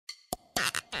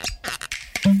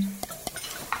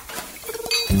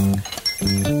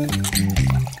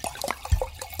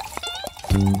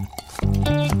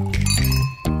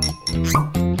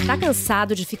Tá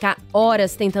cansado de ficar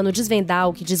horas tentando desvendar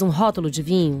o que diz um rótulo de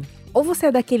vinho? Ou você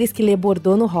é daqueles que lê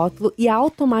Bordeaux no rótulo e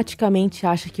automaticamente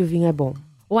acha que o vinho é bom?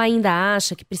 Ou ainda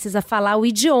acha que precisa falar o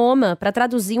idioma para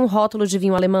traduzir um rótulo de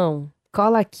vinho alemão?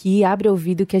 Cola aqui, abre o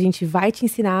ouvido que a gente vai te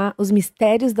ensinar os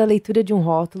mistérios da leitura de um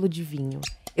rótulo de vinho.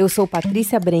 Eu sou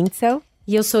Patrícia Brentzel.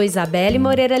 E eu sou Isabelle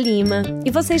Moreira Lima. E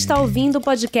você está ouvindo o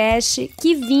podcast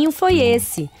Que Vinho Foi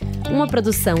Esse? Uma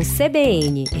produção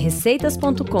CBN,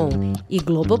 Receitas.com e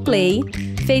Globoplay,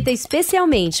 feita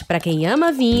especialmente para quem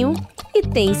ama vinho e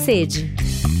tem sede.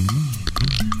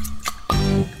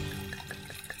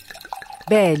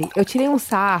 Belle, eu tirei um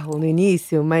sarro no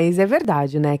início, mas é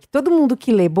verdade, né? Que todo mundo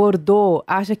que lê Bordeaux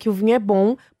acha que o vinho é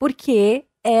bom porque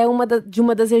é de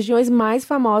uma das regiões mais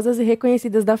famosas e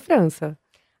reconhecidas da França.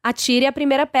 Atire a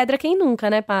primeira pedra quem nunca,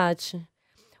 né, Paty?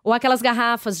 Ou aquelas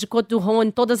garrafas de Côte du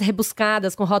Rhône, todas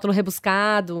rebuscadas, com rótulo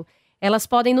rebuscado. Elas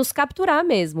podem nos capturar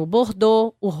mesmo.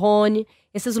 Bordeaux, o Rhône,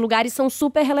 esses lugares são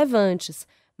super relevantes.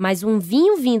 Mas um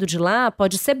vinho vindo de lá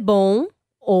pode ser bom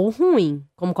ou ruim,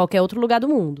 como qualquer outro lugar do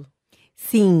mundo.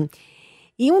 Sim.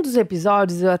 Em um dos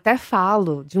episódios, eu até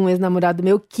falo de um ex-namorado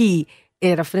meu que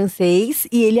era francês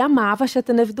e ele amava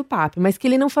Châteauneuf-du-Pape, mas que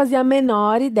ele não fazia a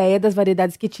menor ideia das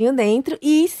variedades que tinha dentro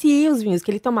e se os vinhos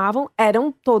que ele tomavam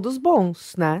eram todos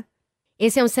bons, né?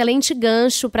 Esse é um excelente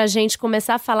gancho pra gente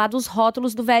começar a falar dos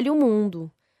rótulos do Velho Mundo.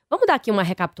 Vamos dar aqui uma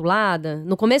recapitulada?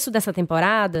 No começo dessa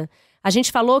temporada, a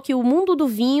gente falou que o mundo do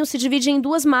vinho se divide em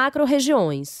duas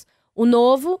macro-regiões, o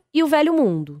Novo e o Velho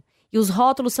Mundo. E os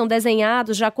rótulos são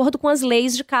desenhados de acordo com as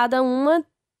leis de cada uma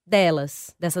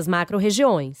dessas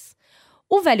macro-regiões.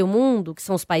 O Velho Mundo, que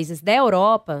são os países da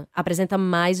Europa, apresenta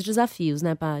mais desafios,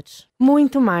 né, Paty?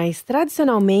 Muito mais.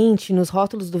 Tradicionalmente, nos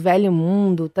rótulos do Velho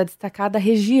Mundo, está destacada a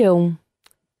região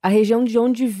de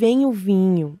onde vem o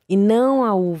vinho, e não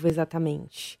a uva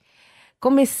exatamente.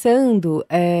 Começando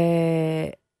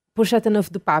por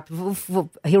Châteauneuf-du-Pape.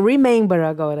 Remember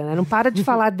agora, né? Não para de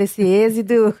falar desse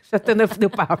êxito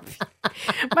Châteauneuf-du-Pape.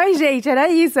 Mas, gente, era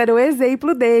isso, era o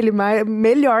exemplo dele,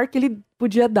 melhor que ele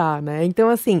podia dar, né? Então,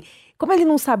 assim, como ele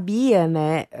não sabia,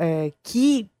 né,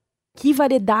 que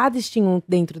variedades tinham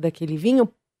dentro daquele vinho,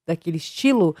 daquele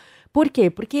estilo, por quê?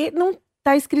 Porque não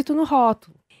está escrito no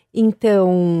rótulo.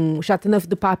 Então,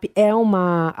 Châteauneuf-du-Pape é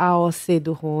uma AOC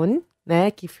do Rhône,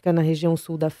 né, que fica na região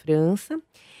sul da França.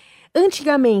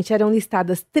 Antigamente eram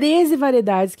listadas 13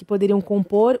 variedades que poderiam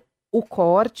compor o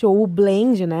corte ou o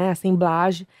blend, né, a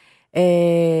assemblagem,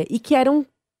 e que eram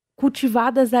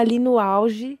cultivadas ali no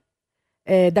auge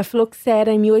da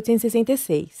filoxera em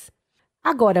 1866.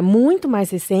 Agora, muito mais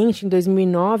recente, em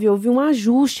 2009, houve um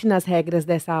ajuste nas regras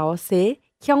dessa AOC,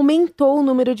 que aumentou o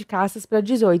número de castas para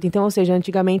 18. Então, ou seja,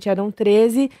 antigamente eram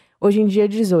 13, hoje em dia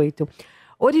 18.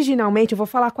 Originalmente, eu vou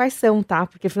falar quais são, tá?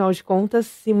 Porque, afinal de contas,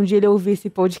 se um dia ele ouvir esse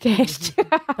podcast...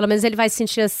 Pelo menos ele vai se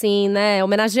sentir assim, né?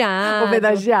 Homenageado.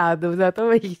 Homenageado,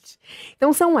 exatamente.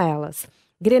 Então, são elas.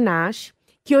 Grenache,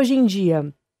 que hoje em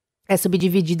dia é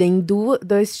subdividida em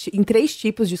três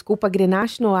tipos,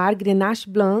 Grenache Noir, Grenache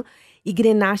Blanc e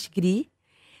Grenache Gris.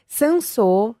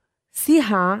 Cinsault,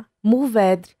 Syrah,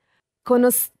 Mourvèdre,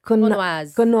 Conoise.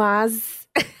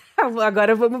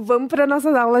 Agora vamos para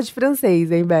nossas aulas de francês,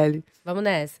 hein, Belle? Vamos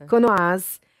nessa.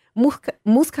 Conoise,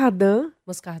 Muscardin,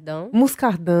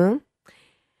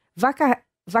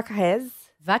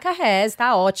 Vacarès,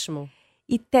 tá ótimo.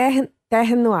 E Terre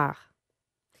Noire.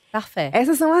 Parfait.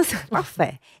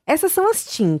 Essas são as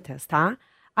tintas, tá?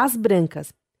 As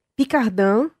brancas,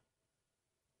 Picardin,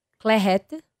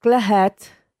 Clairette,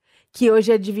 que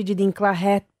hoje é dividida em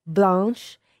Clairette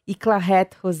Blanche e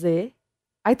Clairette Rosé.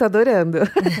 Ai, tô adorando.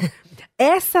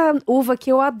 Essa uva que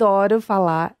eu adoro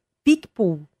falar,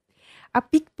 Picpoul. A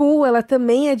Picpoul, ela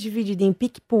também é dividida em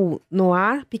Picpoul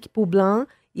Noir, Picpoul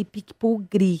Blanc e Picpoul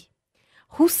Gris.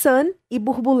 Roussanne e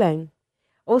Bourboulin.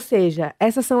 Ou seja,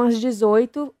 essas são as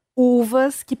 18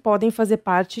 uvas que podem fazer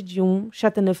parte de um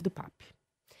Châteauneuf-du-Pape.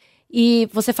 E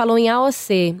você falou em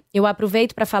AOC. Eu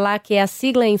aproveito para falar que é a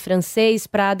sigla em francês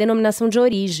para a denominação de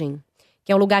origem,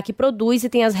 que é um lugar que produz e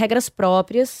tem as regras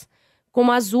próprias,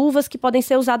 como as uvas que podem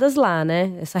ser usadas lá,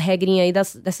 né? Essa regrinha aí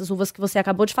dessas uvas que você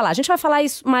acabou de falar. A gente vai falar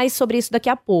mais sobre isso daqui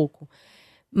a pouco.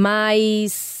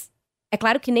 Mas é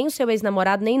claro que nem o seu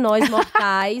ex-namorado, nem nós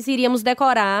mortais iríamos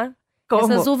decorar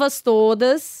essas uvas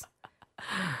todas,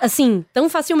 assim, tão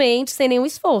facilmente, sem nenhum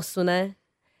esforço, né?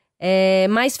 É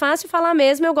mais fácil falar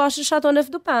mesmo, eu gosto de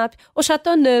Châteauneuf-du-Pape. Ou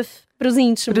Châteauneuf, pros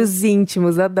íntimos. Pros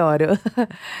íntimos, adoro.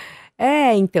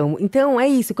 Então é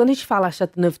isso. Quando a gente fala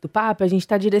Châteauneuf du Pape, a gente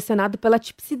está direcionado pela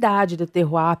tipicidade do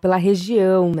terroir, pela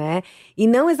região, né? E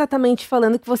não exatamente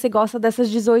falando que você gosta dessas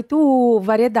 18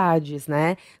 variedades,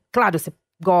 né? Claro, você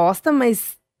gosta,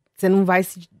 mas você não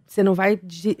vai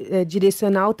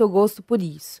direcionar o teu gosto por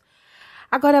isso.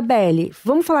 Agora, Belle,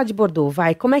 vamos falar de Bordeaux,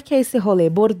 vai. Como é que é esse rolê?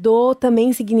 Bordeaux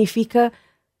também significa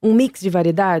um mix de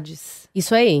variedades?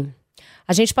 Isso aí.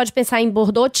 A gente pode pensar em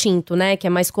Bordeaux tinto, né? Que é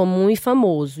mais comum e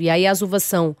famoso. E aí as uvas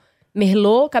são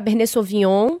Merlot, Cabernet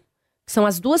Sauvignon, que são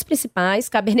as duas principais.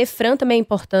 Cabernet Franc também é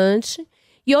importante.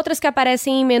 E outras que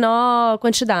aparecem em menor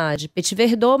quantidade. Petit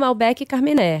Verdot, Malbec e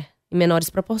Carmener, em menores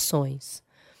proporções.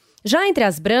 Já entre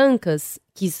as brancas,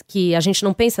 que a gente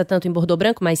não pensa tanto em Bordeaux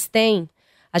branco, mas tem,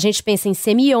 a gente pensa em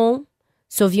Semillon,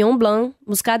 Sauvignon Blanc,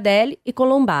 Muscadelle e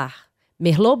Colombard.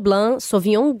 Merlot Blanc,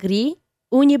 Sauvignon Gris,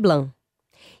 Uni Blanc.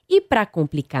 E para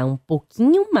complicar um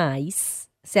pouquinho mais,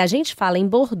 se a gente fala em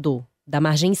Bordeaux, da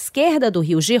margem esquerda do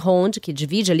rio Gironde, que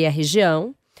divide ali a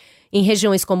região, em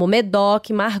regiões como Médoc,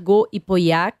 Margaux e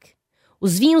Pauillac,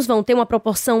 os vinhos vão ter uma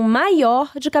proporção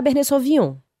maior de Cabernet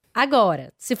Sauvignon.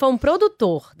 Agora, se for um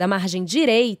produtor da margem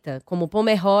direita, como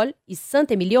Pomerol e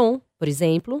Saint-Emilion, por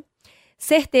exemplo,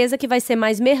 certeza que vai ser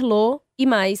mais Merlot e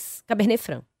mais Cabernet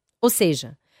Franc. Ou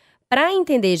seja, para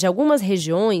entender de algumas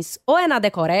regiões, ou é na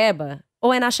decoreba,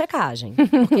 ou é na checagem.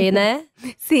 Porque, né?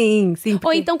 Sim. Porque...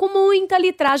 Ou então com muita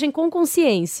litragem com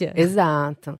consciência.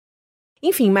 Exato.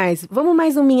 Enfim, mas vamos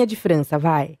mais uma de França,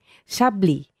 vai.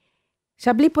 Chablis.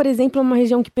 Chablis, por exemplo, é uma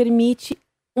região que permite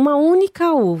uma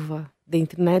única uva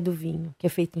dentro, né, do vinho, que é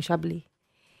feito em Chablis.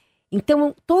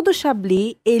 Então, todo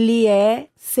Chablis, ele é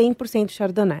 100%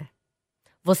 Chardonnay.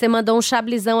 Você mandou um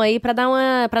chablisão aí pra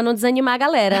não desanimar a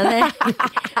galera, né?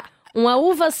 Uma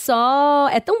uva só.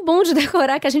 É tão bom de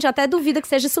decorar que a gente até duvida que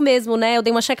seja isso mesmo, né? Eu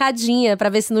dei uma checadinha pra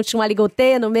ver se não tinha um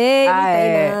aligoté no meio.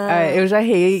 Eu já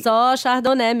errei. Só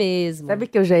Chardonnay mesmo. Sabe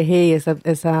que eu já errei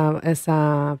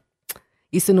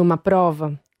isso numa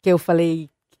prova? Que eu falei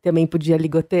que também podia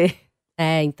aligoté?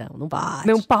 Então, não pode.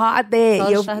 Não pode!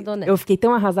 Só Chardonnay. Eu fiquei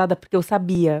tão arrasada porque eu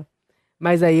sabia.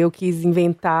 Mas aí eu quis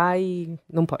inventar e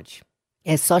não pode.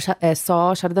 É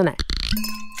só Chardonnay.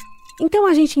 Então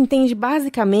a gente entende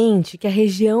basicamente que a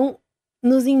região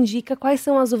nos indica quais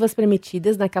são as uvas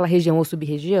permitidas naquela região ou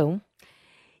sub-região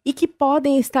e que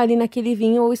podem estar ali naquele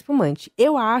vinho ou espumante.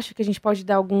 Eu acho que a gente pode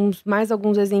dar mais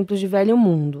alguns exemplos de velho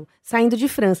mundo. Saindo de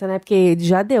França, né? Porque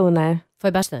já deu, né?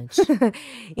 Foi bastante.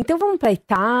 Então vamos para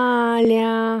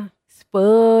Itália,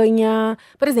 Espanha.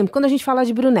 Por exemplo, quando a gente fala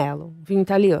de Brunello, vinho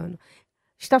italiano,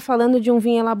 a gente está falando de um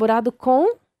vinho elaborado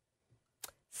com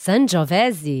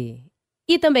Sangiovese.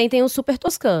 E também tem os super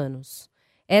toscanos.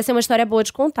 Essa é uma história boa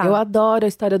de contar. Eu adoro a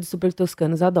história dos super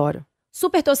toscanos, adoro.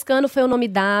 Super toscano foi o nome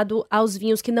dado aos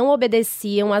vinhos que não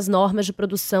obedeciam às normas de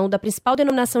produção da principal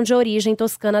denominação de origem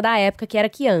toscana da época, que era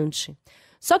Chianti.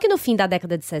 Só que no fim da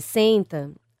década de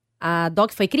 60, a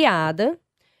DOC foi criada,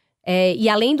 e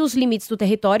além dos limites do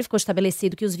território, ficou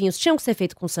estabelecido que os vinhos tinham que ser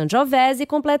feitos com Sangiovese e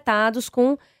completados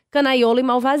com Canaiolo e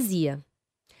Malvasia.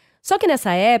 Só que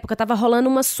nessa época estava rolando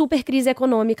uma super crise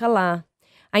econômica lá.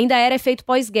 Ainda era efeito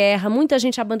pós-guerra, muita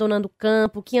gente abandonando o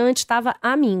campo, que antes estava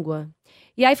à míngua.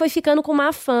 E aí foi ficando com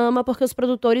má fama, porque os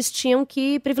produtores tinham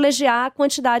que privilegiar a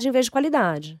quantidade em vez de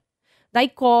qualidade. Daí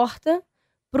corta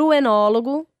para o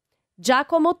enólogo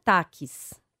Giacomo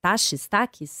Tacchis. Tacchis?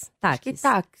 Acho que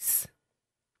Tacchis.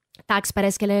 Tacchis,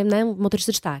 parece que ele é, né, um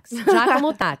motorista de táxi.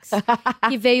 Giacomo Tacchis,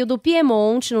 que veio do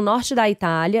Piemonte, no norte da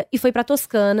Itália, e foi para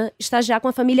Toscana estagiar com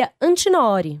a família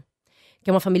Antinori, que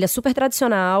é uma família super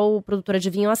tradicional, produtora de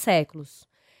vinho há séculos.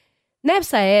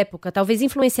 Nessa época, talvez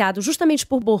influenciado justamente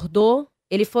por Bordeaux,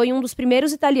 ele foi um dos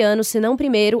primeiros italianos, se não o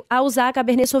primeiro, a usar a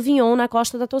Cabernet Sauvignon na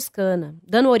costa da Toscana,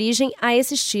 dando origem a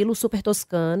esse estilo super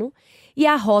toscano e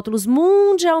a rótulos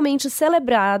mundialmente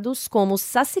celebrados como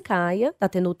Sassicaia, da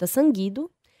tenuta Sanguido,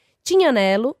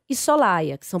 Tignanello e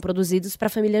Solaia, que são produzidos para a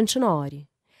família Antinori.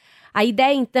 A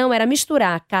ideia, então, era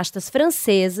misturar castas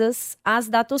francesas às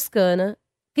da Toscana,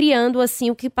 criando,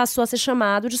 assim, o que passou a ser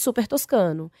chamado de super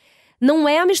toscano. Não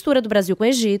é a mistura do Brasil com o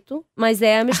Egito, mas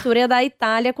é a mistura da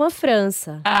Itália com a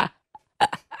França.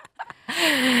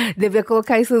 Devia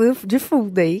colocar isso de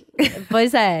fundo aí.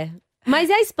 Pois é. Mas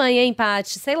e a Espanha, hein,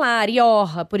 Paty? Sei lá,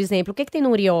 Rioja, por exemplo. O que tem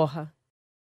no Rioja?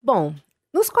 Bom,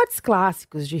 nos cortes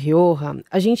clássicos de Rioja,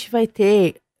 a gente vai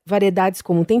ter variedades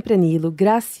como Tempranillo,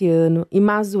 Graciano e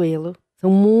Mazuelo.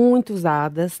 São muito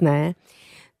usadas, né?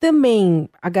 Também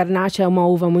a Garnacha é uma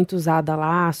uva muito usada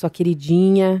lá, sua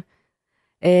queridinha.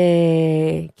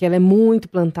 Que ela é muito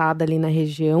plantada ali na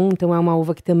região, então é uma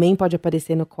uva que também pode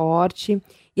aparecer no corte.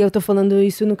 E eu tô falando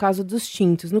isso no caso dos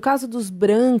tintos. No caso dos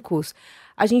brancos,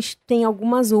 a gente tem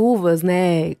algumas uvas,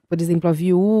 né? Por exemplo, a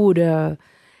Viura.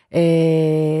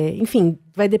 Enfim,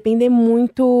 vai depender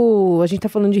muito. A gente tá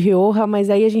falando de Rioja, mas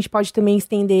aí a gente pode também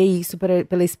estender isso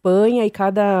pela Espanha, e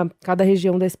cada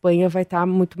região da Espanha vai estar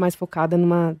muito mais focada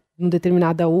numa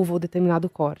determinada uva ou determinado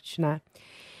corte, né?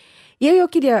 E aí eu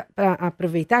queria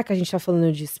aproveitar que a gente tá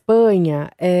falando de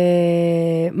Espanha,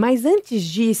 mas antes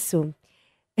disso,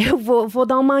 eu vou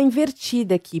dar uma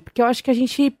invertida aqui, porque eu acho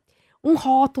que um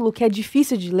rótulo que é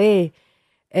difícil de ler,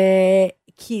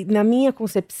 que na minha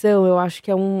concepção, eu acho que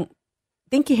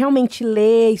tem que realmente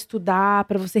ler, estudar,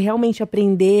 para você realmente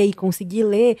aprender e conseguir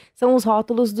ler, são os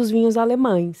rótulos dos vinhos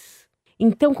alemães.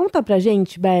 Então, conta pra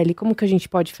gente, Beli, como que a gente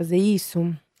pode fazer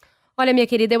isso? Olha, minha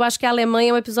querida, eu acho que a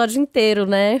Alemanha é um episódio inteiro,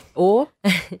 né?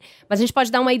 Mas a gente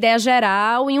pode dar uma ideia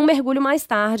geral e um mergulho mais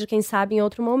tarde, quem sabe em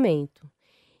outro momento.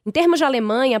 Em termos de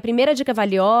Alemanha, a primeira dica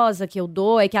valiosa que eu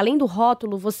dou é que, além do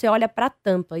rótulo, você olha pra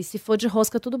tampa. E se for de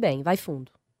rosca, tudo bem, vai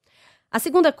fundo. A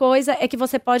segunda coisa é que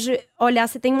você pode olhar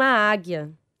se tem uma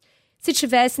águia. Se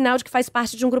tiver, é sinal de que faz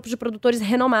parte de um grupo de produtores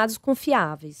renomados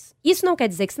confiáveis. Isso não quer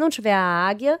dizer que, se não tiver a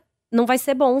águia, não vai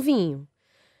ser bom o vinho.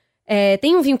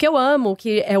 Tem um vinho que eu amo,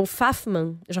 que é o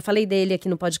Pfaffmann. Eu já falei dele aqui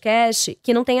no podcast,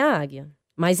 que não tem a águia.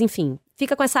 Mas, enfim,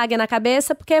 fica com essa águia na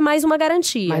cabeça porque é mais uma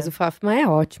garantia. Mas o Pfaffmann é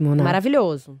ótimo, né?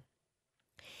 Maravilhoso.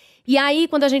 E aí,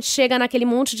 quando a gente chega naquele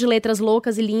monte de letras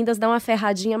loucas e lindas, dá uma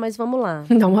ferradinha, mas vamos lá.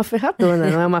 Dá uma ferradona,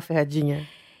 não é uma ferradinha.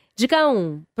 Dica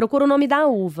 1. Procura o nome da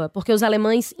uva, porque os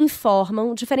alemães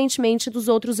informam, diferentemente dos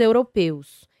outros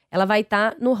europeus. Ela vai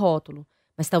estar no rótulo,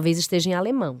 mas talvez esteja em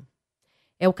alemão.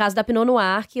 É o caso da Pinot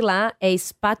Noir, que lá é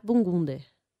Spätburgunder.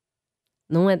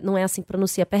 Não é assim que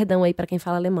pronuncia, perdão aí pra quem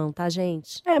fala alemão, tá,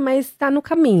 gente? Mas tá no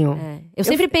caminho. Eu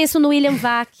sempre penso no William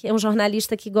Vac, é um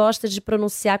jornalista que gosta de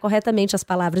pronunciar corretamente as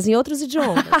palavras em outros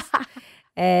idiomas.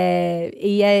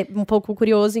 E é um pouco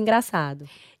curioso e engraçado.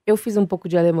 Eu fiz um pouco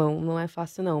de alemão, não é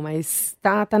fácil não, mas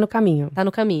tá no caminho. Tá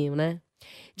no caminho, né?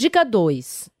 Dica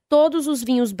 2. Todos os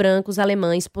vinhos brancos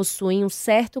alemães possuem um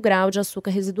certo grau de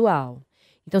açúcar residual.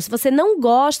 Então, se você não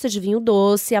gosta de vinho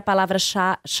doce, a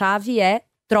palavra-chave é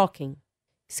trocken,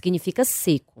 que significa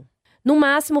seco. No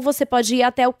máximo, você pode ir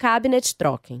até o Cabinet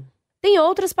Trocken. Tem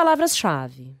outras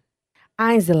palavras-chave.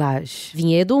 Einzelage.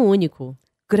 Vinhedo único.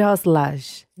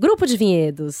 Grosslage. Grupo de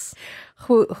vinhedos.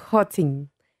 Rotting.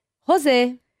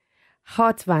 Rosé.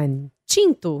 Rotwein.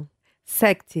 Tinto.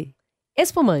 Sekt.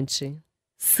 Espumante.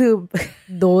 Sub.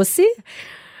 Doce.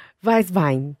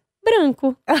 Weißwein.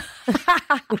 Branco.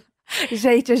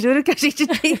 Gente, eu juro que a gente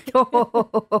tentou.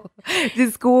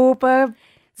 Desculpa.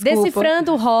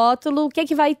 Decifrando o rótulo, o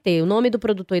que vai ter? O nome do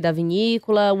produtor e da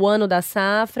vinícola, o ano da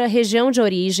safra, região de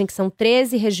origem, que são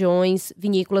 13 regiões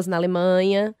vinícolas na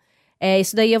Alemanha.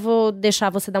 Isso daí eu vou deixar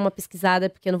você dar uma pesquisada,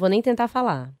 porque eu não vou nem tentar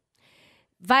falar.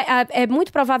 É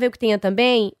muito provável que tenha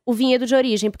também o vinhedo de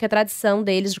origem, porque é tradição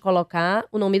deles de colocar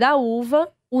o nome da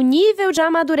uva, o nível de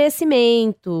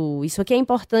amadurecimento. Isso aqui é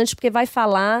importante porque vai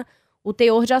falar o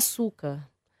teor de açúcar.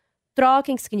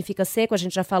 Trocken, que significa seco, a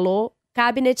gente já falou.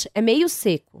 Cabinet é meio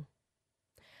seco.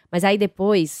 Mas aí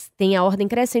depois tem a ordem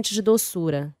crescente de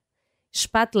doçura.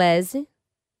 Spatlese,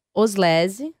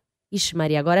 Oslese. Ixi,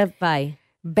 Maria, agora vai.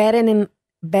 Berenausles.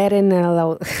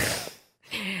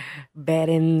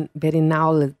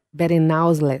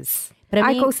 Pra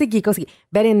mim, consegui.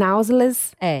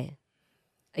 Berenausles.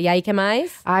 E aí, o que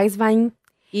mais? Eiswein.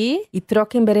 E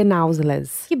Trocken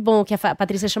Berenausles. Que bom que a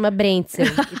Patrícia chama Brentzel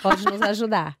e pode nos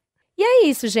ajudar. E é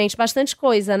isso, gente. Bastante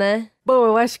coisa, né? Bom,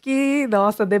 eu acho que,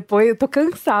 nossa, depois eu tô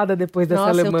cansada depois dessa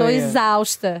Alemanha. Nossa, eu tô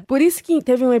exausta. Por isso que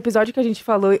teve um episódio que a gente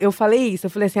falou, eu falei isso, eu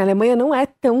falei assim, a Alemanha não é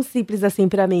tão simples assim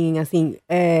pra mim, assim,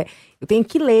 eu tenho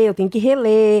que ler, eu tenho que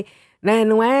reler, né,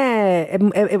 não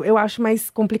eu acho mais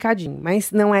complicadinho,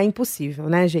 mas não é impossível,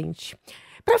 né, gente?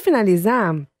 Pra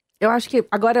finalizar, eu acho que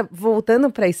agora, voltando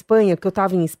pra Espanha, porque eu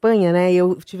tava em Espanha, né, e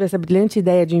eu tive essa brilhante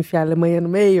ideia de enfiar a Alemanha no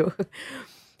meio,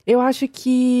 eu acho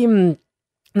que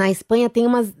na Espanha tem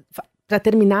umas... Para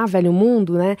terminar, Velho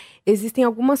Mundo, né? Existem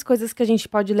algumas coisas que a gente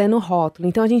pode ler no rótulo.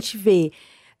 Então, a gente vê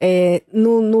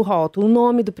no rótulo o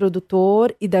nome do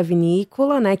produtor e da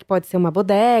vinícola, né? Que pode ser uma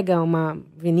bodega, uma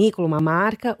vinícola, uma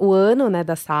marca. O ano, né,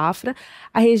 da safra.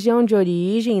 A região de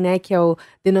origem, né? Que é o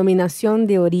Denominación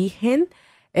de Origen.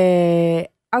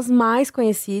 As mais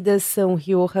conhecidas são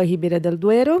Rioja e Ribera del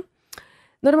Duero.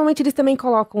 Normalmente, eles também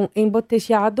colocam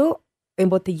embotellado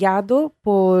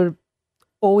por...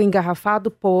 ou engarrafado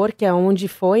por, que é onde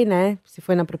foi, né? Se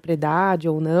foi na propriedade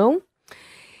ou não.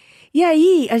 E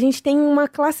aí, a gente tem uma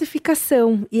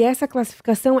classificação. E essa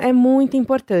classificação é muito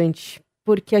importante.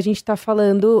 Porque a gente está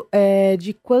falando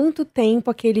de quanto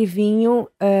tempo aquele vinho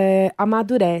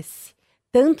amadurece.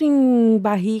 tanto em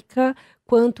barrica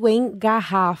quanto em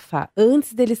garrafa,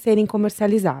 antes deles serem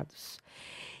comercializados.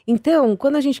 Então,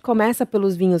 quando a gente começa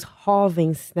pelos vinhos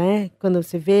jovens, né? Quando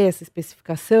você vê essa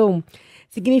especificação,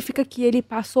 significa que ele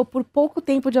passou por pouco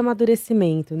tempo de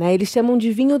amadurecimento, né? Eles chamam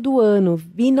de vinho do ano,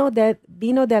 vino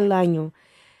del año.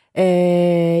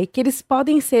 Que eles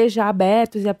podem ser já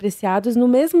abertos e apreciados no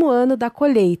mesmo ano da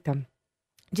colheita.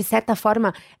 De certa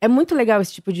forma, é muito legal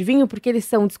esse tipo de vinho porque eles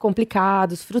são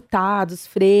descomplicados, frutados,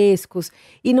 frescos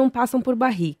e não passam por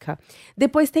barrica.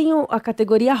 Depois tem a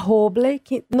categoria Roble,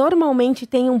 que normalmente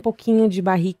tem um pouquinho de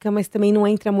barrica, mas também não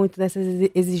entra muito nessas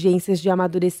exigências de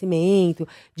amadurecimento,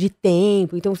 de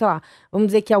tempo. Então, sei lá, vamos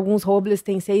dizer que alguns Robles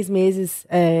têm 6 meses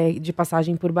de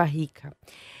passagem por barrica.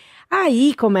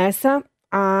 Aí começa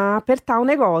a apertar o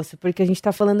negócio, porque a gente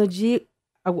está falando de...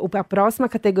 A próxima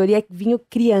categoria é vinho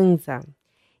criança.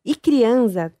 E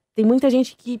criança, tem muita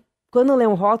gente que, quando lê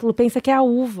um rótulo, pensa que é a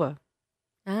uva.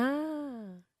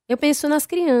 Ah, eu penso nas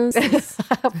crianças.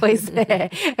 Pois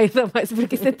é, ainda mais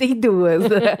porque você tem duas.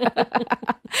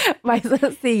 Mas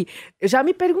assim, já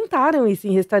me perguntaram isso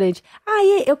em restaurante.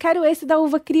 Eu quero esse da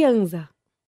uva criança.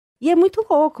 E é muito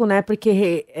louco, né?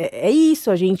 Porque é isso,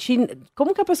 a gente...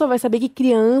 Como que a pessoa vai saber que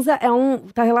criança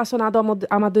tá relacionado ao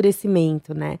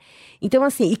amadurecimento, né? Então,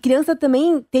 assim, e criança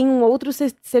também tem um outro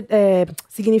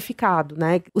significado,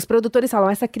 né? Os produtores falam,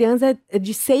 essa criança é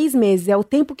de 6 meses, é o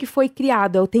tempo que foi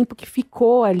criado, é o tempo que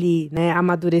ficou ali, né,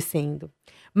 amadurecendo.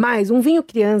 Mas um vinho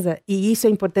criança, e isso é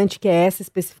importante, que é essa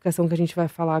especificação que a gente vai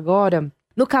falar agora...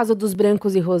 No caso dos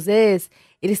brancos e rosés,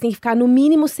 eles têm que ficar no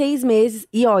mínimo 6 meses.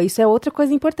 E, isso é outra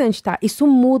coisa importante, tá? Isso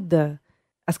muda.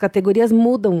 As categorias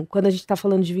mudam quando a gente tá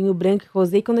falando de vinho branco e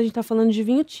rosé e quando a gente tá falando de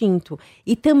vinho tinto.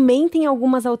 E também tem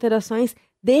algumas alterações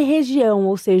de região,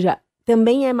 ou seja,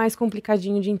 também é mais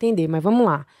complicadinho de entender. Mas vamos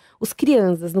lá. Os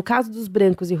crianças, no caso dos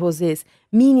brancos e rosés,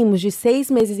 mínimos de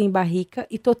 6 meses em barrica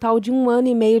e total de 1 ano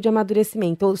e meio de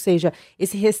amadurecimento. Ou seja,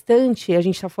 esse restante, a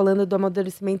gente está falando do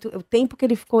amadurecimento, o tempo que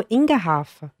ele ficou em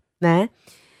garrafa, né?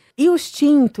 E os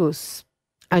tintos,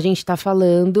 a gente está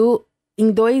falando em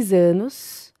 2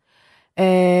 anos,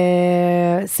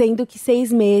 sendo que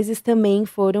 6 meses também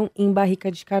foram em barrica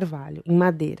de carvalho, em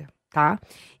madeira, tá?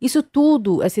 Isso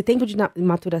tudo, esse tempo de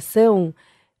maturação...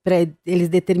 para eles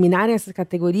determinarem essas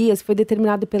categorias, foi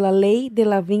determinado pela Lei de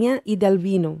la Viña y del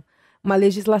Vino, uma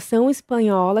legislação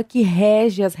espanhola que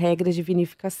rege as regras de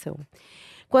vinificação.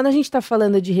 Quando a gente está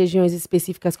falando de regiões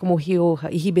específicas como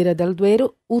Rioja e Ribeira del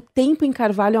Duero, o tempo em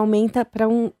carvalho aumenta para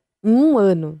um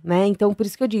ano, né? Então, por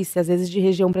isso que eu disse, às vezes de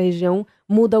região para região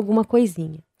muda alguma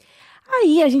coisinha.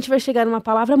 Aí a gente vai chegar numa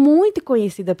palavra muito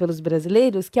conhecida pelos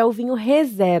brasileiros, que é o vinho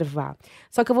reserva.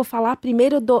 Só que eu vou falar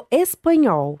primeiro do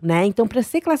espanhol, né? Então, para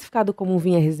ser classificado como um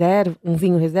vinho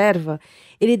reserva,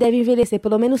 ele deve envelhecer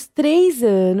pelo menos 3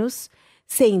 anos,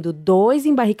 sendo 2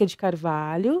 em barrica de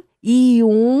carvalho e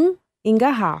 1 em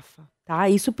garrafa, tá?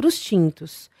 Isso para os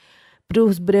tintos. Para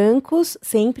os brancos,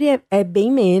 sempre é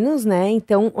bem menos, né?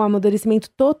 Então, o amadurecimento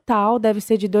total deve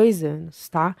ser de 2 anos,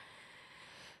 tá?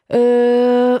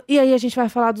 E aí a gente vai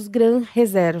falar dos Gran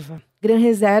Reserva. Gran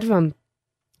Reserva,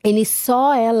 ele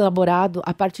só é elaborado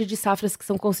a partir de safras que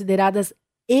são consideradas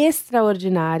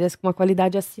extraordinárias, com uma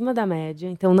qualidade acima da média.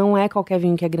 Então não é qualquer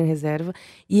vinho que é Gran Reserva.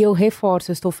 E eu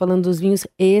reforço, eu estou falando dos vinhos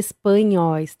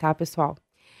espanhóis, tá, pessoal?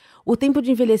 O tempo de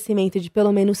envelhecimento é de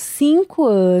pelo menos 5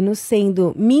 anos,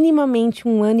 sendo minimamente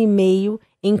 1 ano e meio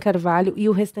em carvalho e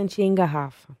o restante em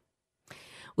garrafa.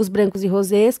 Os brancos e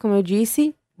rosés, como eu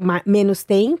disse, menos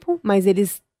tempo, mas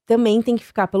eles também têm que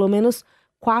ficar pelo menos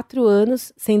 4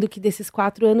 anos, sendo que desses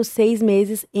 4 anos, 6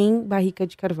 meses em barrica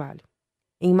de carvalho,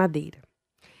 em madeira.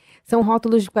 São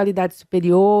rótulos de qualidade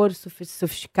superior,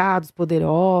 sofisticados,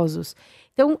 poderosos.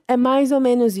 Então, é mais ou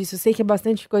menos isso. Eu sei que é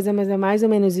bastante coisa, mas é mais ou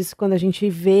menos isso quando a gente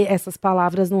vê essas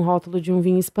palavras no rótulo de um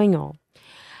vinho espanhol.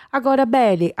 Agora,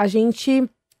 Beli,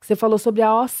 você falou sobre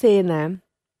a OC, né?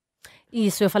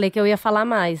 Isso, eu falei que eu ia falar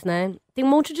mais, né? Tem um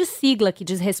monte de sigla que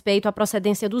diz respeito à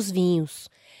procedência dos vinhos.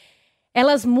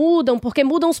 Elas mudam porque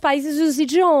mudam os países e os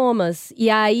idiomas. E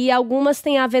aí algumas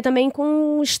têm a ver também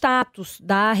com o status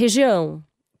da região.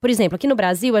 Por exemplo, aqui no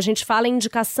Brasil a gente fala em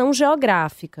indicação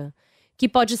geográfica, que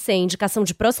pode ser indicação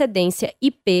de procedência,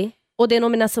 IP, ou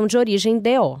denominação de origem,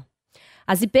 DO.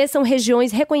 As IPs são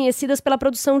regiões reconhecidas pela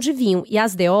produção de vinho e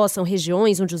as DO são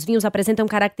regiões onde os vinhos apresentam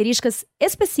características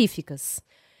específicas.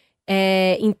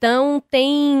 Então,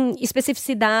 tem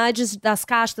especificidades das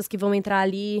castas que vão entrar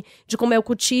ali, de como é o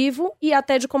cultivo e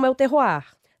até de como é o terroir.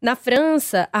 Na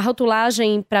França, a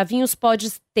rotulagem para vinhos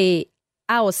pode ter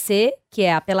AOC, que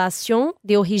é a Appellation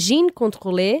d'Origine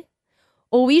Contrôlée,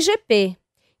 ou IGP,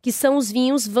 que são os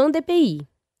vinhos Vin de Pays,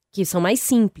 que são mais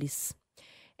simples.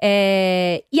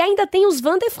 E ainda tem os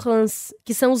Vin de France,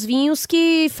 que são os vinhos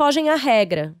que fogem à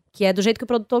regra, que é do jeito que o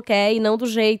produtor quer e não do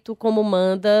jeito como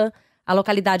manda a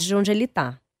localidade de onde ele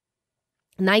está.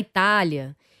 Na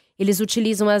Itália, eles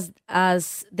utilizam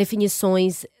as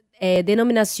definições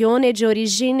denominazione di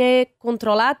origine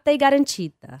controllata e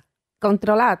garantita.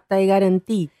 Controlata e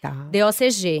garantita.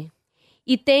 DOCG.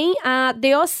 E tem a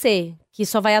DOC, que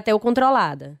só vai até o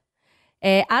controlada.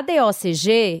 A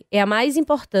DOCG é a mais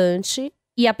importante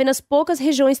e apenas poucas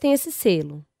regiões têm esse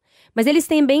selo. Mas eles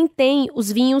também têm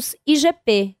os vinhos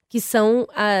IGP, que são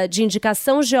de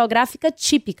indicação geográfica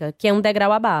típica, que é um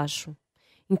degrau abaixo.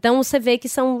 Então você vê que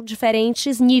são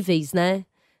diferentes níveis, né,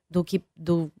 do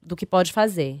que pode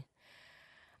fazer.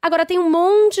 Agora tem um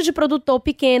monte de produtor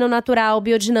pequeno, natural,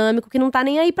 biodinâmico, que não tá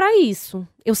nem aí pra isso.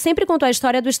 Eu sempre conto a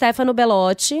história do Stefano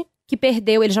Bellotti, que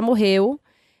perdeu, ele já morreu,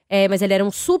 mas ele era um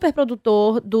super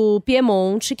produtor do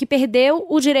Piemonte, que perdeu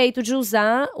o direito de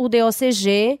usar o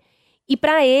DOCG. E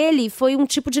para ele foi um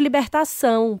tipo de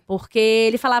libertação, porque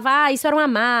ele falava, isso eram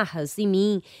amarras em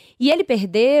mim. E ele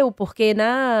perdeu porque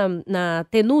na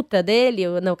tenuta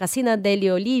dele, na Cassina delle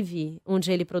Olive,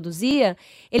 onde ele produzia,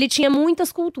 ele tinha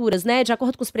muitas culturas, né? De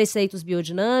acordo com os preceitos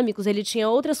biodinâmicos, ele tinha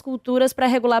outras culturas para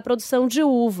regular a produção de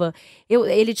uva.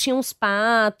 Ele tinha uns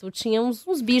patos, tinha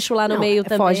uns bichos lá no meio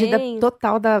também. Foge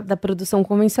total da produção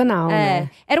convencional, né?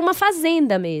 Era uma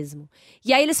fazenda mesmo.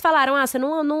 E aí eles falaram, você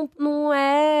não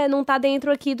tá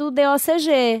dentro aqui do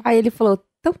DOCG. Aí ele falou,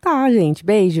 então tá, gente,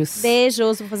 beijos.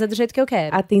 Beijos, vou fazer do jeito que eu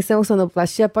quero. Atenção,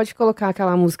 sonoplastia, pode colocar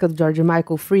aquela música do George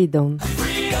Michael, Freedom.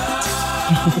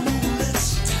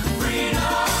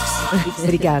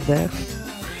 Obrigada.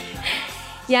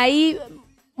 E aí,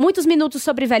 muitos minutos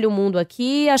sobre Velho Mundo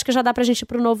aqui, acho que já dá pra gente ir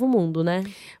pro Novo Mundo, né?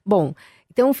 Bom,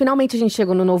 então finalmente a gente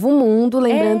chegou no Novo Mundo,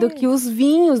 lembrando que os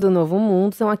vinhos do Novo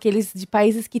Mundo são aqueles de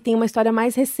países que têm uma história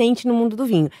mais recente no mundo do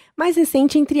vinho. Mais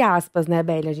recente entre aspas, né,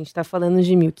 Bélia? A gente tá falando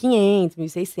de 1500,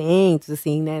 1600,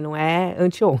 assim, né? Não é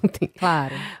anteontem.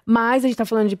 Claro. Mas a gente tá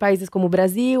falando de países como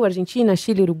Brasil, Argentina,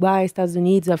 Chile, Uruguai, Estados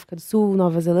Unidos, África do Sul,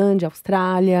 Nova Zelândia,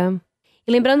 Austrália. E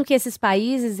lembrando que esses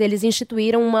países, eles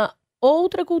instituíram uma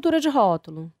outra cultura de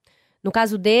rótulo. No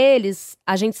caso deles,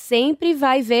 a gente sempre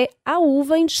vai ver a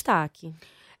uva em destaque.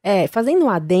 Fazendo um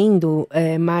adendo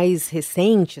mais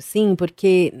recente, assim,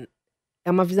 porque é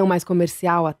uma visão mais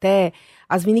comercial até,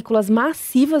 as vinícolas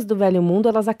massivas do Velho Mundo,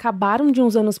 elas acabaram de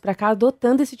uns anos pra cá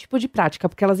adotando esse tipo de prática,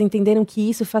 porque elas entenderam que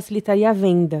isso facilitaria a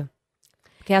venda.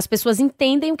 Porque as pessoas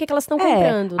entendem o que elas estão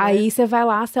comprando, né? Aí você vai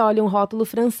lá, você olha um rótulo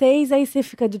francês, aí você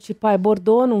fica do tipo, é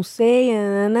Bordeaux, não sei,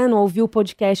 não ouviu o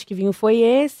podcast que vinho foi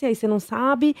esse, aí você não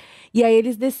sabe. E aí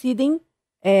eles decidem,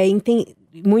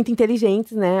 muito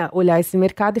inteligentes, né, olhar esse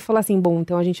mercado e falar assim, bom,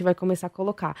 então a gente vai começar a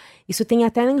colocar. Isso tem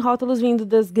até em rótulos vindo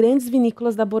das grandes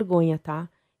vinícolas da Borgonha, tá?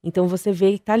 Então você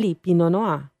vê que tá ali, Pinot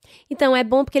Noir. Então é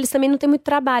bom porque eles também não têm muito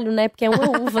trabalho, né? Porque é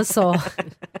uma uva só.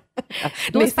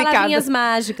 Duas palavrinhas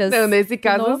mágicas. Não, nesse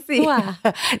caso sim.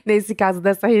 Nesse caso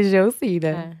dessa região sim,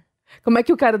 né? Como é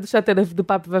que o cara do Chateauneuf do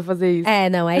Papo vai fazer isso?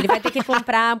 Aí ele vai ter que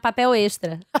comprar um papel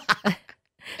extra.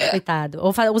 Coitado.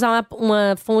 Ou usar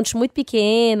uma fonte muito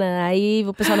pequena, aí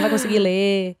o pessoal não vai conseguir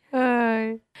ler.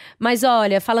 Ai. Mas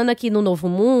olha, falando aqui no Novo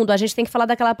Mundo, a gente tem que falar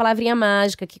daquela palavrinha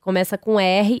mágica que começa com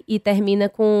R e termina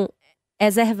com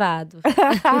reservado.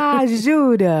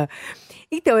 Jura?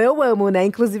 Então, eu amo, né?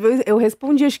 Inclusive, eu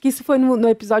respondi, acho que isso foi no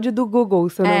episódio do Google,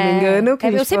 se eu não me engano.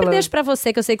 Eu sempre deixo pra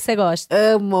você, que eu sei que você gosta.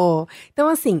 Amo! Então,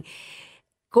 assim,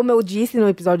 como eu disse no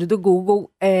episódio do Google,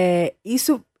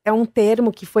 isso é um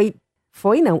termo que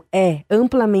é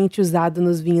amplamente usado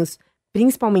nos vinhos,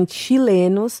 principalmente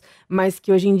chilenos, mas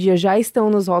que hoje em dia já estão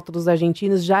nos rótulos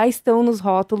argentinos, já estão nos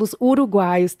rótulos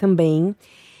uruguaios também.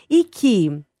 E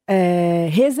que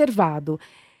reservado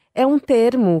é um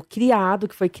termo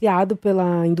que foi criado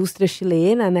pela indústria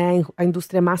chilena, né? A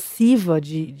indústria massiva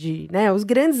né? Os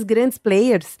grandes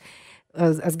players,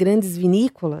 as grandes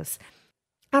vinícolas,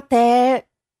 até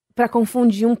para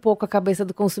confundir um pouco a cabeça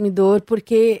do consumidor,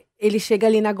 porque ele chega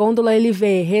ali na gôndola, ele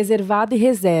vê reservado e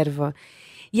reserva.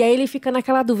 E aí ele fica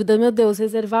naquela dúvida, meu Deus,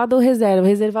 reservado ou reserva?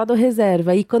 Reservado ou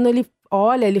reserva? E quando ele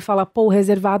olha, ele fala, pô, o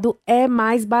reservado é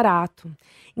mais barato.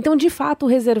 Então, de fato, o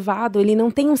reservado, ele não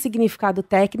tem um significado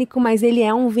técnico, mas ele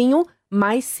é um vinho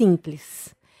mais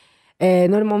simples.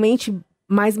 Normalmente,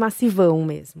 mais massivão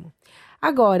mesmo.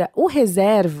 Agora, o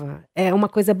reserva é uma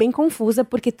coisa bem confusa,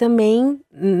 porque também,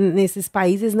 nesses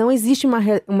países, não existe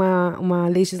uma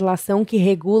legislação que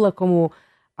regula como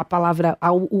a palavra,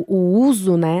 o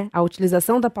uso, né? A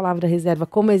utilização da palavra reserva,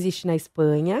 como existe na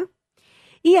Espanha.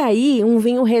 E aí, um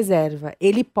vinho reserva,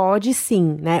 ele pode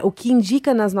sim, né? O que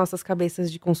indica nas nossas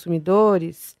cabeças de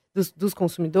consumidores, dos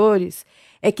consumidores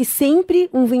é que sempre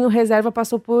um vinho reserva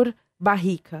passou por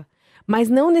barrica. Mas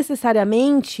não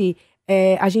necessariamente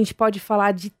a gente pode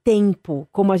falar de tempo,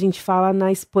 como a gente fala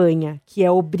na Espanha, que é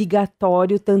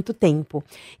obrigatório tanto tempo.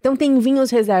 Então tem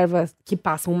vinhos reservas que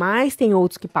passam mais, tem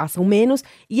outros que passam menos,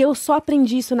 e eu só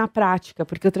aprendi isso na prática,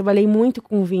 porque eu trabalhei muito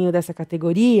com vinho dessa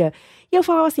categoria, e eu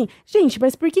falava assim, gente,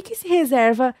 mas por que esse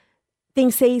reserva tem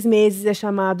 6 meses é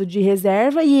chamado de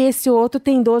reserva e esse outro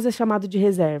tem 12 é chamado de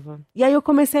reserva? E aí eu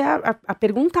comecei a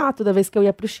perguntar toda vez que eu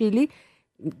ia para o Chile.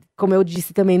 Como eu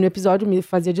disse também no episódio, me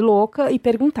fazia de louca e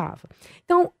perguntava.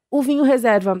 Então, o vinho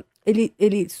reserva,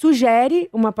 ele sugere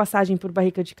uma passagem por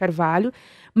barrica de carvalho,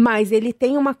 mas ele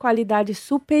tem uma qualidade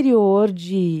superior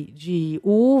de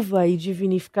uva e de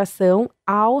vinificação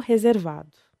ao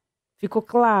reservado. Ficou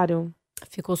claro?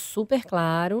 Ficou super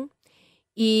claro.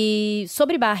 E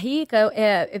sobre barrica,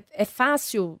 é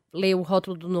fácil ler o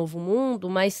rótulo do Novo Mundo,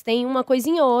 mas tem uma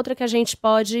coisinha ou outra que a gente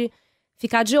pode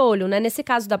ficar de olho, né? Nesse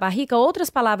caso da barrica, outras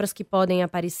palavras que podem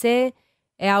aparecer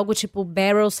é algo tipo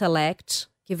barrel select,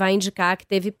 que vai indicar que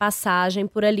teve passagem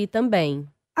por ali também.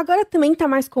 Agora também tá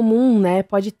mais comum, né?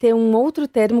 Pode ter um outro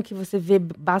termo que você vê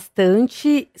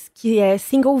bastante, que é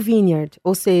single vineyard,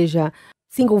 ou seja,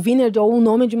 single vineyard ou o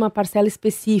nome de uma parcela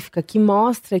específica, que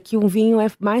mostra que um vinho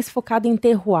é mais focado em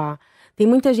terroir. Tem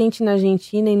muita gente na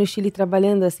Argentina e no Chile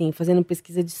trabalhando assim, fazendo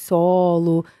pesquisa de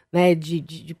solo, né,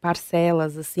 de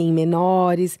parcelas assim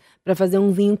menores, para fazer um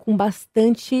vinho com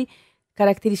bastante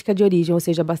característica de origem, ou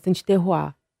seja, bastante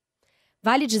terroir.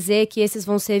 Vale dizer que esses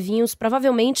vão ser vinhos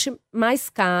provavelmente mais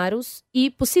caros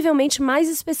e possivelmente mais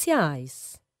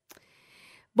especiais.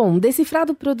 Bom,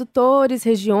 decifrado produtores,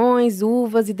 regiões,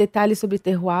 uvas e detalhes sobre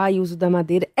terroir e uso da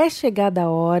madeira, é chegada a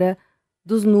hora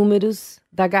dos números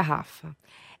da garrafa.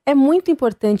 É muito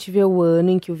importante ver o ano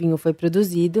em que o vinho foi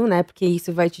produzido, né? Porque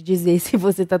isso vai te dizer se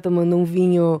você está tomando um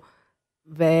vinho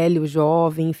velho,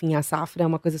 jovem, enfim, a safra é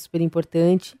uma coisa super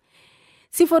importante.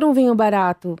 Se for um vinho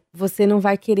barato, você não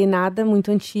vai querer nada muito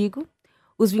antigo.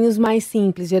 Os vinhos mais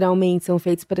simples, geralmente, são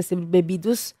feitos para ser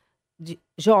bebidos de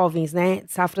jovens, né?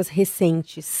 Safras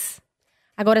recentes.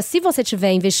 Agora, se você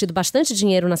tiver investido bastante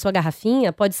dinheiro na sua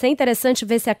garrafinha, pode ser interessante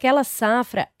ver se aquela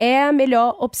safra é a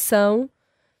melhor opção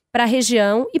para a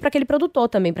região e para aquele produtor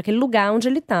também, para aquele lugar onde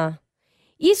ele está.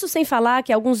 Isso sem falar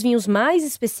que alguns vinhos mais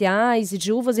especiais e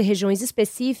de uvas e regiões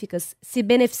específicas se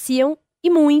beneficiam e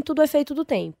muito do efeito do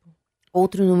tempo.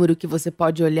 Outro número que você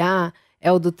pode olhar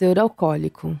é o do teor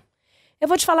alcoólico. Eu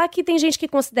vou te falar que tem gente que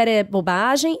considera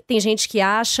bobagem, tem gente que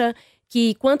acha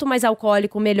que quanto mais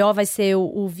alcoólico, melhor vai ser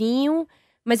o vinho.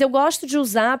 Mas eu gosto de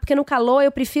usar, porque no calor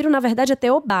eu prefiro, na verdade,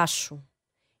 até o baixo.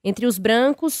 Entre os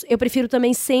brancos, eu prefiro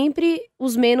também sempre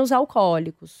os menos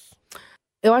alcoólicos.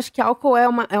 Eu acho que álcool é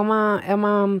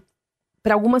uma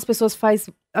para algumas pessoas faz.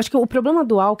 Acho que o problema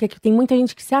do álcool é que tem muita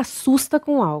gente que se assusta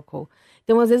com o álcool.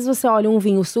 Então, às vezes, você olha um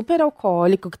vinho super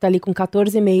alcoólico, que tá ali com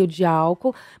 14,5 de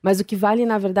álcool, mas o que vale,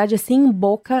 na verdade, é se em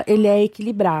boca ele é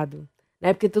equilibrado.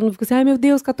 Né? Porque todo mundo fica assim, ai meu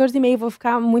Deus, 14,5, vou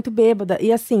ficar muito bêbada.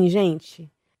 E assim, gente,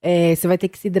 você vai ter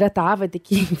que se hidratar, vai ter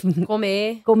que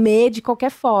comer de qualquer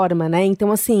forma, né?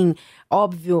 Então, assim,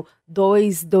 óbvio,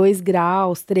 2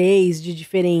 graus, 3 de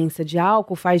diferença de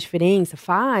álcool faz diferença?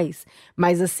 Faz.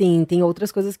 Mas, assim, tem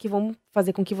outras coisas que vão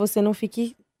fazer com que você não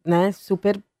fique, né,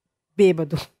 super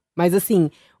bêbado. Mas, assim,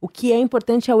 o que é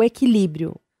importante é o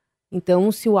equilíbrio.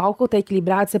 Então, se o álcool tá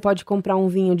equilibrado, você pode comprar um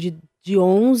vinho de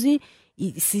 11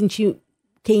 e sentir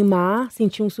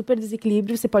um super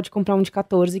desequilíbrio, você pode comprar um de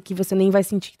 14 que você nem vai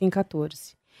sentir que tem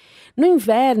 14. No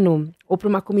inverno, ou para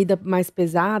uma comida mais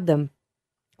pesada,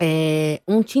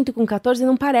 um tinto com 14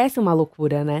 não parece uma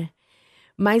loucura, né?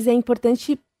 Mas é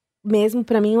importante mesmo,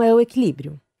 para mim, é o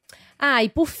equilíbrio. Ah, e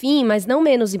por fim, mas não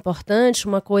menos importante,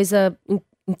 uma coisa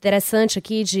interessante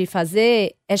aqui de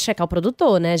fazer é checar o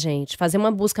produtor, né, gente? Fazer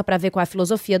uma busca para ver qual é a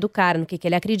filosofia do cara, no que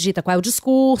ele acredita, qual é o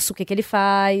discurso, o que ele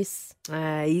faz.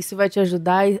 Isso vai te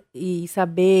ajudar e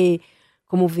saber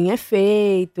como o vinho é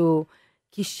feito,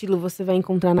 que estilo você vai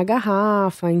encontrar na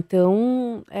garrafa.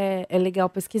 Então, é legal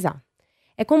pesquisar.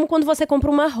 É como quando você compra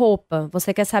uma roupa.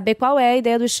 Você quer saber qual é a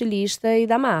ideia do estilista e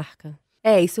da marca.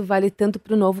 Isso vale tanto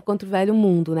para o novo quanto o velho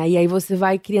mundo, né? E aí você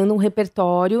vai criando um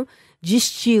repertório de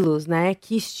estilos, né?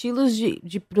 Que estilos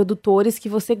de produtores que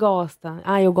você gosta.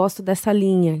 Eu gosto dessa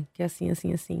linha, que é assim,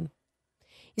 assim, assim.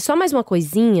 E só mais uma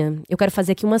coisinha, eu quero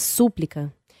fazer aqui uma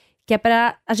súplica, que é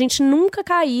para a gente nunca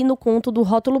cair no conto do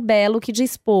rótulo belo que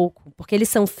diz pouco, porque eles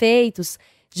são feitos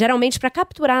geralmente para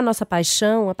capturar a nossa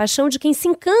paixão, a paixão de quem se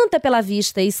encanta pela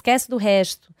vista e esquece do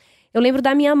resto. Eu lembro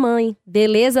da minha mãe,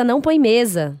 beleza não põe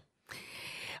mesa.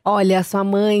 Olha, sua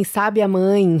mãe sabe a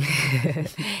mãe.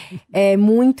 É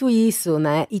muito isso,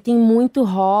 né? E tem muito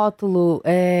rótulo,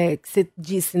 que você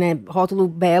disse, né? Rótulo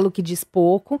belo que diz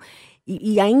pouco.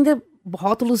 E ainda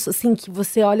rótulos, assim, que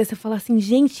você olha e você fala assim,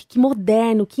 gente, que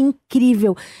moderno, que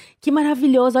incrível, que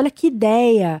maravilhoso, olha que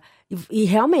ideia. E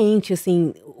realmente,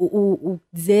 assim, o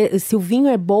dizer se o vinho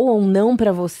é bom ou não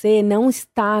para você não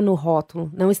está no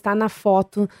rótulo, não está na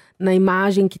foto, na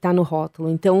imagem que está no rótulo.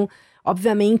 Então,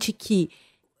 obviamente que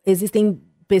existem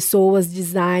pessoas,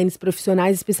 designers,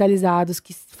 profissionais especializados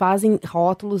que fazem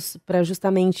rótulos para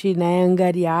justamente, né,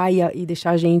 angariar e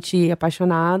deixar a gente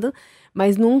apaixonado,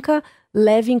 mas nunca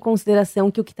leve em consideração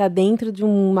que o que está dentro de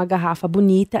uma garrafa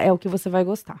bonita é o que você vai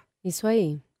gostar. Isso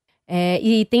aí.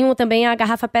 E tem também a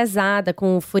garrafa pesada,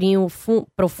 com o furinho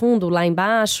profundo lá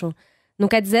embaixo. Não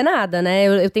quer dizer nada, né?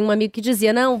 Eu tenho um amigo que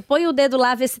dizia, não, põe o dedo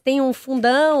lá, vê se tem um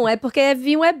fundão, é porque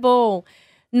vinho é bom.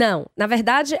 Não, na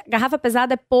verdade, garrafa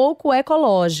pesada é pouco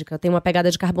ecológica, tem uma pegada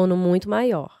de carbono muito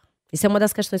maior. Isso é uma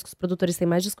das questões que os produtores têm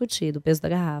mais discutido, o peso da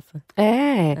garrafa.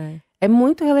 É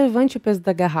muito relevante o peso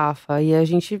da garrafa. E a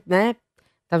gente, né,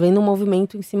 tá vendo um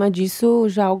movimento em cima disso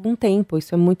já há algum tempo.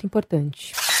 Isso é muito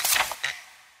importante.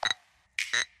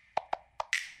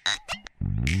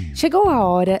 Chegou a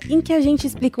hora em que a gente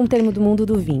explica um termo do mundo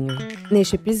do vinho.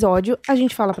 Neste episódio, a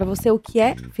gente fala pra você o que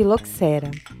é filoxera.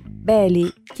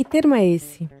 Beli, que termo é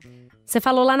esse? Você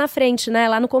falou lá na frente, né?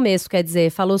 Lá no começo, quer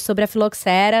dizer, falou sobre a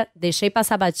filoxera, deixei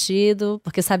passar batido,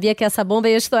 porque sabia que essa bomba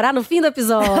ia estourar no fim do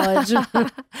episódio.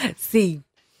 Sim.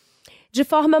 De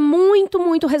forma muito,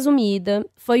 muito resumida,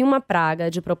 foi uma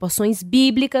praga de proporções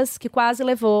bíblicas que quase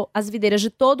levou as videiras de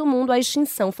todo mundo à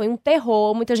extinção. Foi um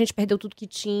terror, muita gente perdeu tudo que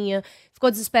tinha, ficou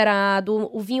desesperado,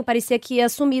 o vinho parecia que ia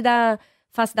sumir da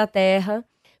face da terra,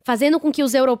 fazendo com que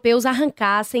os europeus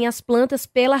arrancassem as plantas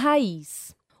pela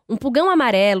raiz. Um pulgão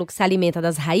amarelo que se alimenta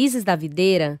das raízes da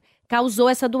videira causou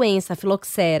essa doença, a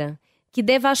filoxera, que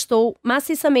devastou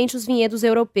maciçamente os vinhedos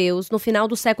europeus no final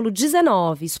do século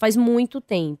XIX. Isso faz muito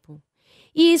tempo.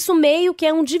 E isso meio que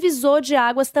é um divisor de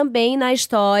águas também na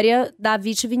história da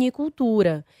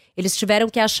vitivinicultura. Eles tiveram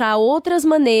que achar outras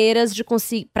maneiras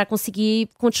para conseguir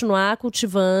continuar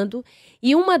cultivando.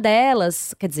 E uma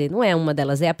delas, quer dizer, não é uma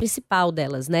delas, é a principal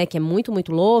delas, né? Que é muito,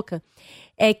 muito louca,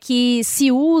 é que se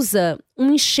usa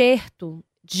um enxerto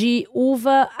de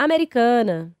uva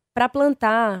americana para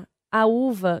plantar a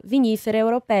uva vinífera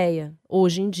europeia,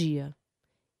 hoje em dia.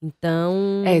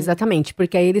 Então... exatamente,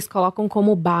 porque aí eles colocam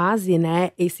como base, né,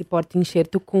 esse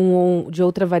porta-enxerto de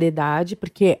outra variedade,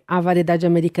 porque a variedade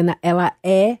americana, ela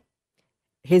é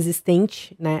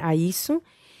resistente, né, a isso,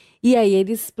 e aí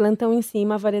eles plantam em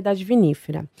cima a variedade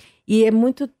vinífera. E é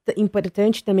muito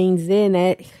importante também dizer,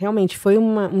 né, realmente foi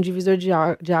um divisor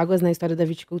de águas na história da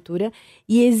viticultura,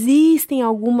 e existem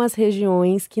algumas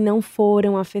regiões que não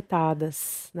foram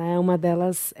afetadas, né, uma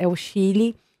delas é o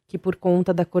Chile, que por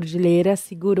conta da cordilheira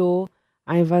segurou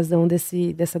a invasão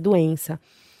dessa doença.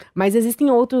 Mas existem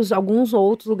alguns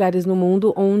outros lugares no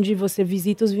mundo onde você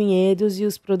visita os vinhedos e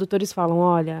os produtores falam,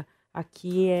 olha,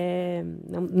 aqui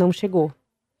não chegou.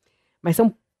 Mas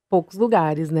são poucos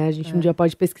lugares, né? A gente um dia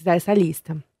pode pesquisar essa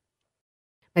lista.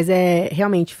 Mas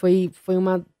realmente foi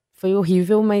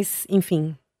horrível, mas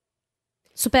enfim.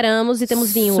 Superamos e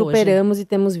temos vinho hoje. Superamos e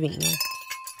temos vinho.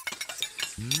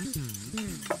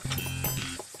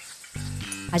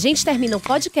 A gente termina o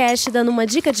podcast dando uma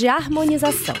dica de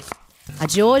harmonização. A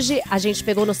de hoje, a gente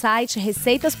pegou no site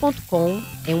receitas.com,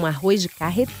 é um arroz de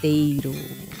carreteiro.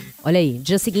 Olha aí,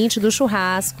 dia seguinte do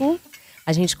churrasco,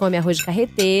 a gente come arroz de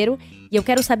carreteiro. E eu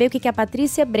quero saber o que a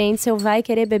Patrícia Brentsel vai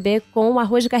querer beber com o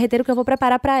arroz de carreteiro que eu vou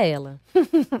preparar pra ela.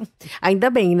 Ainda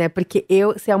bem, né? Porque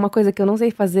se é uma coisa que eu não sei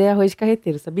fazer, é arroz de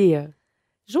carreteiro, sabia?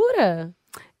 Jura?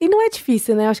 E não é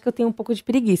difícil, né? Eu acho que eu tenho um pouco de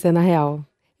preguiça, na real.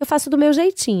 Eu faço do meu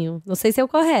jeitinho. Não sei se é o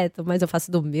correto, mas eu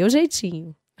faço do meu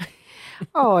jeitinho.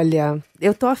 Olha,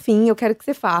 eu tô afim, eu quero que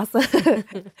você faça.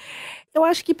 Eu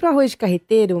acho que pro arroz de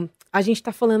carreteiro, a gente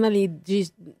tá falando ali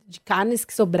de carnes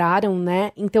que sobraram,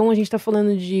 né? Então a gente tá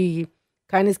falando de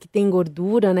carnes que têm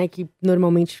gordura, né? Que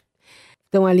normalmente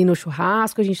estão ali no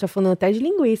churrasco. A gente tá falando até de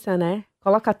linguiça, né?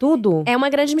 Coloca tudo. É uma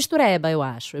grande mistureba, eu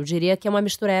acho. Eu diria que é uma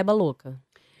mistureba louca.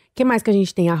 O que mais que a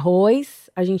gente tem? Arroz,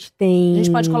 a gente tem... A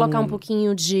gente pode colocar um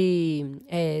pouquinho de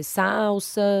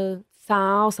salsa.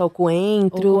 Salsa, ou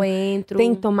coentro.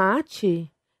 Tem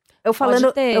tomate? Eu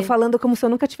falando como se eu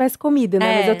nunca tivesse comido,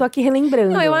 né? Mas eu tô aqui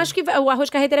relembrando. Não, eu acho que o arroz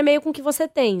de carreteiro é meio com o que você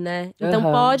tem, né? Então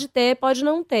pode ter, pode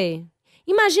não ter.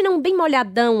 Imagina um bem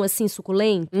molhadão, assim,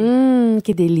 suculento.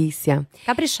 Que delícia.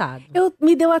 Caprichado.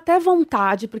 Me deu até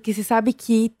vontade, porque você sabe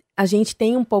que A gente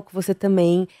tem um pouco, você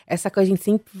também, essa coisa, a gente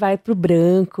sempre vai pro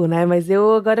branco, né? Mas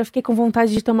eu agora fiquei com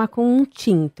vontade de tomar com um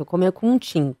tinto, comer com um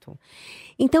tinto.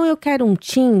 Então eu quero um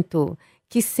tinto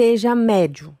que seja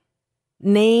médio.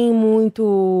 Nem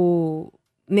muito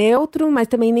neutro, mas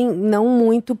também não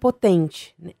muito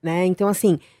potente, né? Então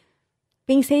assim,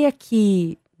 pensei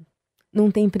aqui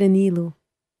num tempranillo.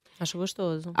 Acho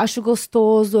gostoso. Acho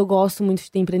gostoso, eu gosto muito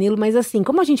de tempranillo, mas assim,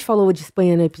 como a gente falou de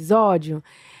Espanha no episódio,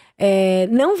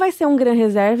 não vai ser um Gran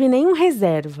Reserva e nem um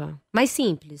reserva. Mais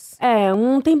simples.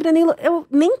 Um tempranillo,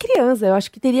 nem criança, eu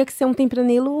acho que teria que ser um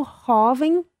tempranillo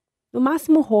jovem, no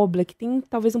máximo Robla, que tem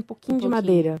talvez um pouquinho de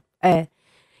madeira.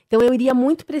 Então eu iria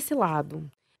muito para esse lado.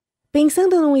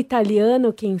 Pensando num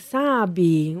italiano, quem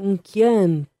sabe, um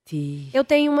Chianti. Eu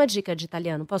tenho uma dica de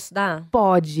italiano, posso dar?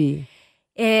 Pode.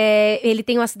 Ele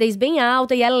tem uma acidez bem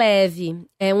alta e é leve.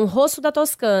 É um rosso da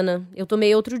Toscana. Eu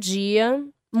tomei outro dia,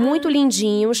 muito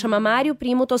lindinho, chama Mário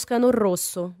Primo Toscano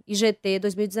Rosso, IGT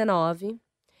 2019.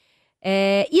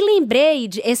 E lembrei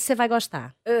de, esse você vai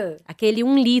gostar. Aquele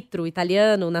 1 litro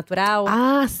italiano, natural.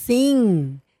 Ah,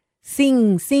 sim!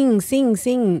 Sim.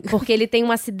 Porque ele tem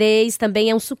uma acidez,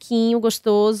 também é um suquinho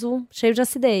gostoso, cheio de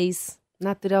acidez.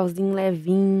 Naturalzinho,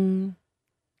 levinho.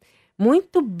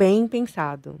 Muito bem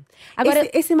pensado. Agora,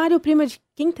 esse Mário Primo é de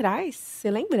quem traz?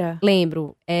 Você lembra?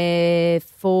 Lembro. É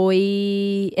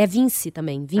Vinci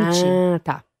também, 20. Ah,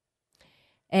 tá.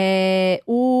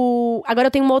 Agora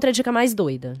eu tenho uma outra dica mais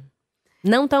doida.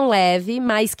 Não tão leve,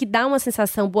 mas que dá uma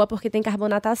sensação boa porque tem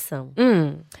carbonatação.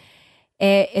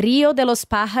 Rio de los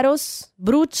Pájaros,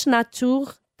 Brut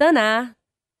Nature, Taná.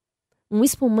 Um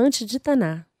espumante de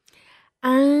Taná.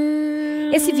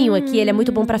 Esse vinho aqui, ele é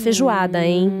muito bom pra feijoada,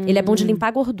 hein? Ele é bom de limpar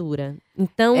a gordura.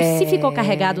 Então, se ficou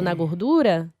carregado na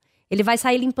gordura, ele vai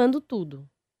sair limpando tudo.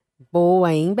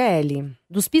 Boa, hein, Belle?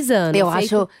 Dos pisanos. Eu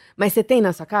acho… Mas você tem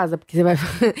na sua casa? Porque você vai…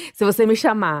 Se você me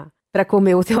chamar pra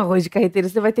comer o seu arroz de carreteiro,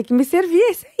 você vai ter que me servir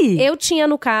esse aí. Eu tinha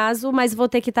no caso, mas vou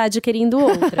ter que estar adquirindo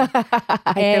outra.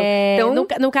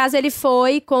 No caso, ele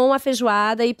foi com a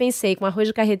feijoada e pensei, com arroz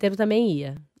de carreteiro também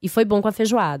ia. E foi bom com a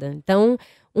feijoada. Então…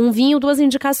 Um vinho, 2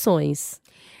 indicações.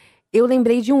 Eu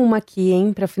lembrei de uma aqui,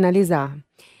 hein, pra finalizar.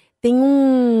 Tem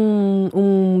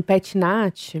um Pet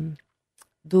Nat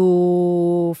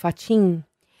do Fatim,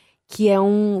 que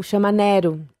chama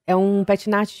Nero. É um Pet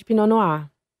Nat de Pinot Noir.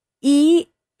 E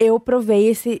eu provei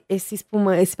esse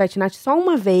Pet Nat só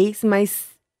uma vez,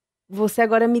 mas você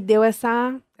agora me deu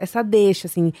essa deixa,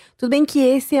 assim. Tudo bem que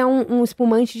esse é um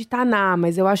espumante de Taná,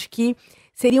 mas eu acho que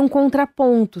seria um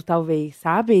contraponto, talvez,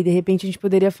 sabe? E de repente a gente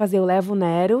poderia fazer o Levo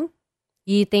Nero.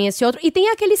 E tem esse outro. E tem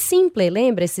aquele Simple,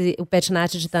 lembra? O Pet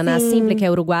Nat de Taná Simple, que é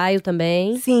uruguaio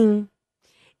também. Sim.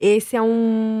 Esse é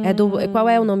um… Qual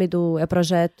é o nome do… É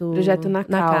Projeto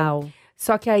Nacal.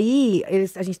 Só que aí,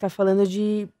 a gente tá falando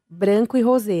de branco e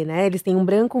rosé, né? Eles têm um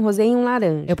branco, um rosé e um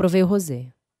laranja. Eu provei o rosé.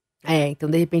 Então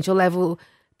de repente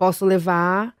posso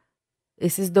levar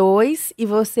esses 2 e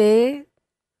você…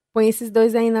 Põe esses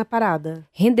 2 aí na parada.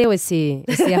 Rendeu esse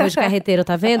arroz de carreteiro,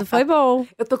 tá vendo? Foi bom.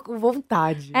 Eu tô com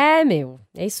vontade.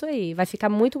 É isso aí. Vai ficar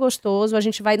muito gostoso. A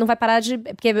gente não vai parar de…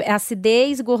 Porque é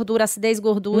acidez, gordura,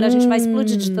 a gente vai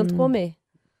explodir de tanto comer.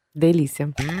 Delícia.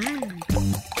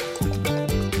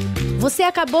 Você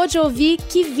acabou de ouvir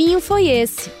Que Vinho Foi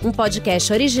Esse? Um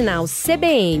podcast original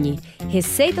CBN,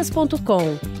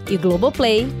 Receitas.com e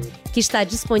Globoplay, que está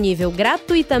disponível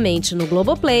gratuitamente no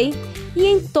Globoplay e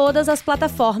em todas as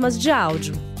plataformas de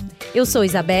áudio. Eu sou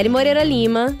Isabelle Moreira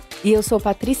Lima. E eu sou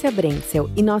Patrícia Brentsel.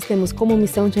 E nós temos como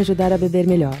missão te ajudar a beber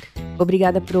melhor.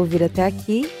 Obrigada por ouvir até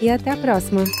aqui e até a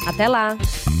próxima. Até lá!